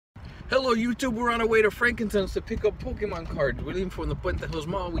Hello YouTube, we're on our way to Frankenstein's to pick up Pokemon cards. We're leaving from the Puente Hills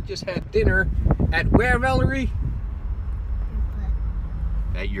Mall. We just had dinner at where, Valerie?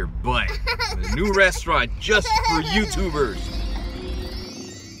 At your butt. A new restaurant just for YouTubers.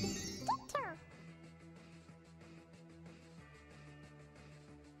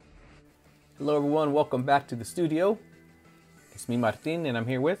 Hello everyone, welcome back to the studio. It's me, Martin, and I'm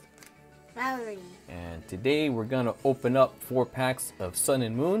here with Valerie. And today we're gonna open up 4 packs of Sun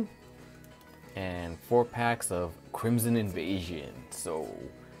and Moon and 4 packs of Crimson Invasion. So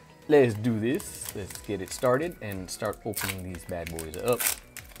let's do this. Let's get it started and start opening these bad boys up.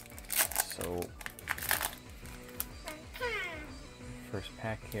 So first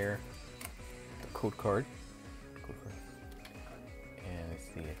pack here, the code card. And let's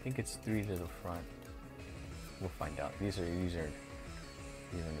see, I think it's 3 to the front. We'll find out. These are new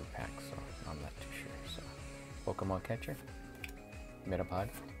packs, so I'm not too sure. So Pokemon Catcher, Metapod,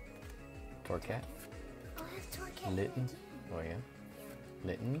 Torcat, Oh, I have Torcat. Litten, oh yeah,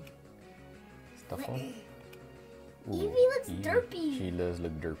 Litten, Stuffle. Eevee looks derpy. She does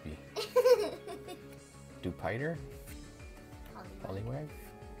look derpy. Dupiter, Poliwag,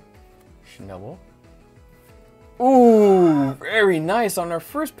 Schnubble. Ooh, very nice on our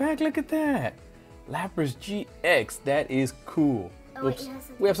first pack. Look at that. Lapras GX, that is cool. Oh, wait, Oops, it has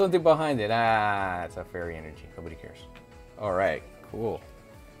something. we have something behind it. Ah, it's a fairy energy. Nobody cares. All right, cool.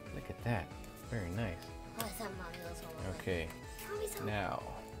 Look at that. Very nice. Oh, it's that mommy was all over. Okay, now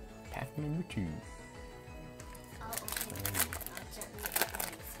pack number 2. Oh, okay.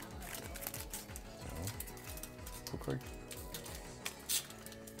 So, card.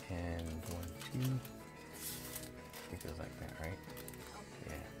 And 1, 2. I think it was like that, right?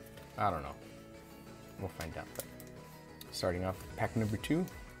 Yeah. I don't know. We'll find out. But starting off, pack number 2.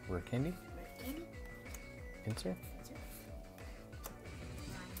 Rare Candy. Pinsir.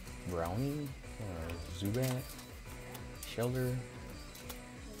 Brownie. Zubat. Shelter.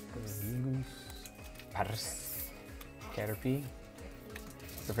 Yungoos. Paras. Caterpie.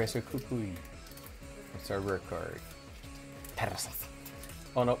 Professor Kukui. What's our rare card? Paras.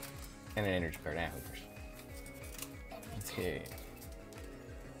 Oh no. And an energy card. Who cares? Okay.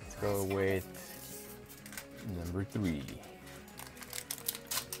 Let's go with number 3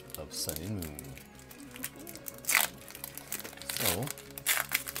 of Sun and Moon. So, look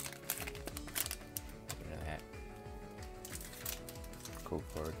at that. Code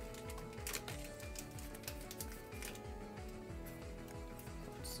card.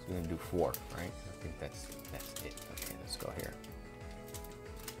 We're gonna do 4, right? I think that's it. Okay, let's go here.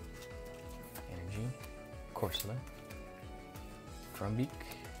 Energy, Corsola, Drumbeak,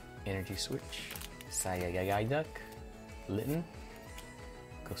 Energy Switch, Psyduck, Litten,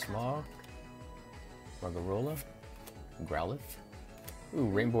 Cosmog, Ruggarola, Growlithe. Ooh,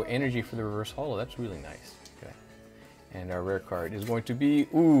 Rainbow Energy for the reverse holo. That's really nice. Okay. And our rare card is going to be,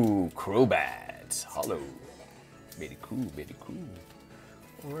 ooh, Crobat Holo. Very cool, very cool.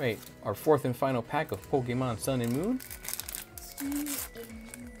 All right, our 4th and final pack of Pokemon Sun and Moon.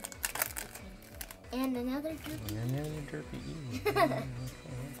 And another derpy. And another derpy. There's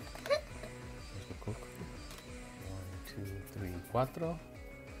the cook. 1, 2, 3, 4 to the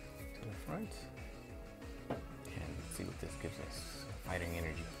front. And let's see what this gives us. Fighting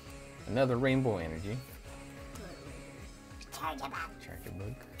energy. Another rainbow energy.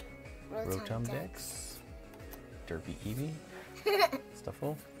 Charjabug. Rotom Dex. Derpy Eevee.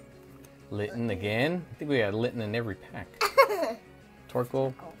 Stuffle. Litten again. I think we had Litten in every pack.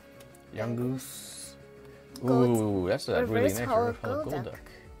 Torkoal. Yungoos. Ooh, that's a really nice reverse holo Golduck.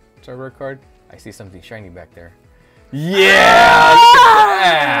 What's our rare card? I see something shiny back there. Yeah! Look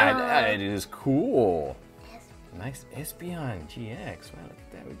at that! That is cool. Nice Espeon GX. Wow, look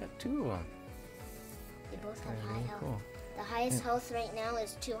at that. We got 2 of them. They both have high Really health. cool. The highest health right now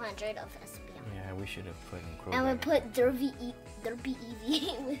is 200 of Espeon. Yeah, we should have put in Crobat. And we put Derpy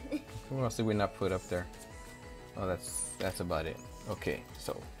Eevee with it. What else did we not put up there? Oh, that's about it. Okay,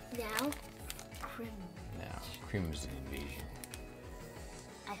 so Now, Crimson Invasion.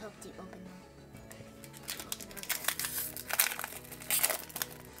 I hope you open them.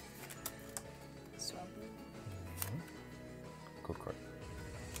 Code card.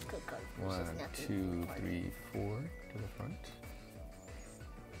 Good card. 1, 2, 3, 4 to the front.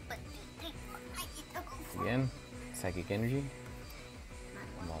 Again, Psychic Energy.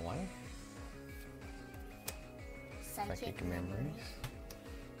 Mawile. Psychic Memories.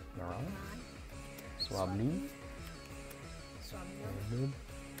 Neuron. Swablu.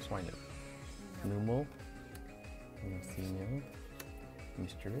 Swinub. Numel. Muncino.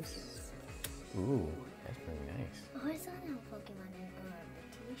 Mischievous. Ooh, that's pretty nice. Oh, I saw that Pokemon in the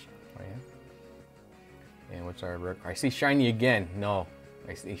TV show. Oh what's our record? I see shiny again. No,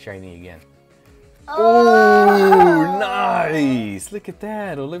 I see shiny again. Oh, Nice! Look at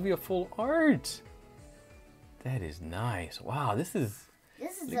that, Olivia full art. That is nice. Wow, this is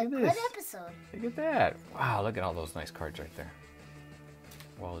This is Look a at good this. episode. look at that. Wow, look at all those nice cards right there.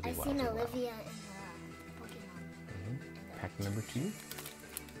 Wowzy, I've wowzy, seen wow. Olivia in the Pokemon. Pack number 2.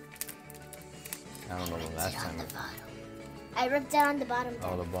 I don't know the last time. I ripped it on the bottom.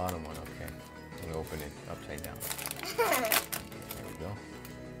 Oh, the bottom one. Okay. Let me open it upside down. There we go.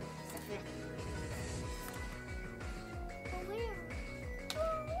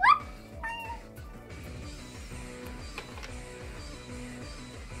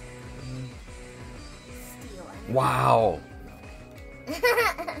 Wow.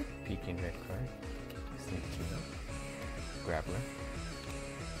 Peeking red card. Sneak Kino. Grappler.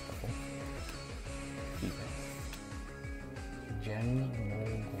 Couple. Feedback. Jenny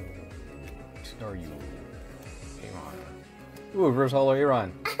Mogul. Staryu. Aeron. Ooh, reverse holo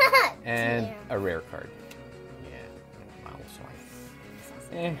Aeron. And a rare card. Yeah.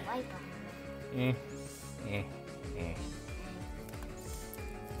 Mileswine. Eh.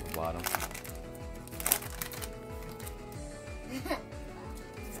 Bottom.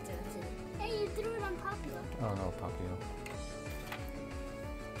 Hey, you threw it on Papio. Oh no, Papio.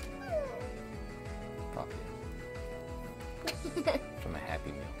 Papio. From a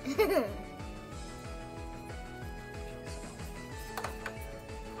Happy Meal.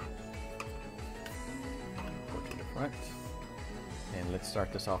 Go to the front. And let's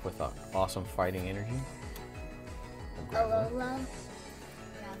start this off with awesome fighting energy. We'll grab one. Alola.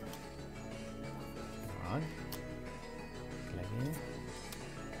 On. Legend.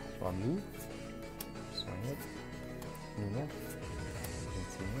 Swablu. Swing it. Luna.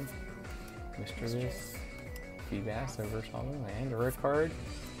 Continue. Mistress. Feebas, reverse holo, and a rare card.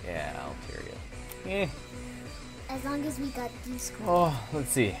 Yeah, Altaria. Eh. As long as we got these cards. Oh,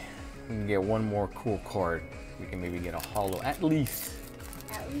 let's see. We can get one more cool card. We can maybe get a holo at least.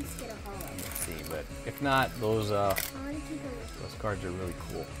 At least get a holo. Let's see, but if not, those I want to keep it. those cards are really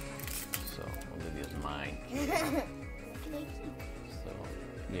cool. So Olivia's mine. Can I keep? So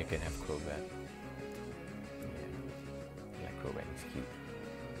you can have Crobat. Yeah, Crobat is cute.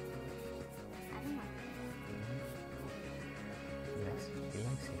 I don't know. Yes, he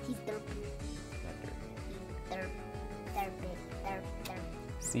likes it. He's derpy. Not dirty. Derpy. Derp.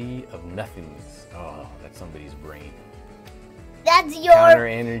 Sea of Nothingness. Oh, that's somebody's brain. That's Counter your.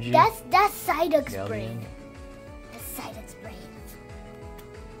 energy. That's Psyduck's Galleon. brain. That's Psyduck's brain.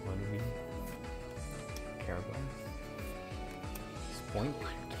 Wonderby. Carablast. Point.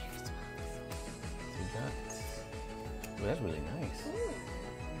 Seaguts. Well, that's really nice.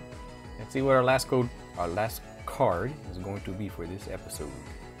 Let's see what our last card is going to be for this episode.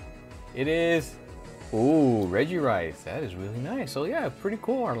 It is, ooh, Regirise. That is really nice. So yeah, pretty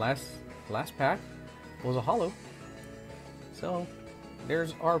cool. Our last pack was a holo. So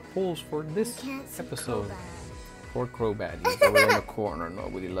there's our pulls for this Can't see episode. Crobat. Poor Crobat. He's over in the corner.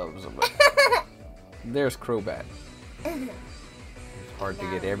 Nobody loves him. There's Crobat. It's hard to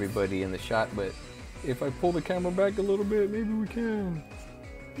get everybody in the shot, but if I pull the camera back a little bit, maybe we can.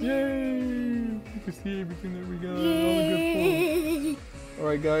 Yay! You can see everything that we got. All the good pulls.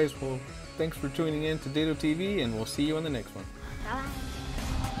 Alright guys, well, thanks for tuning in to Dado TV, and we'll see you on the next one. Bye.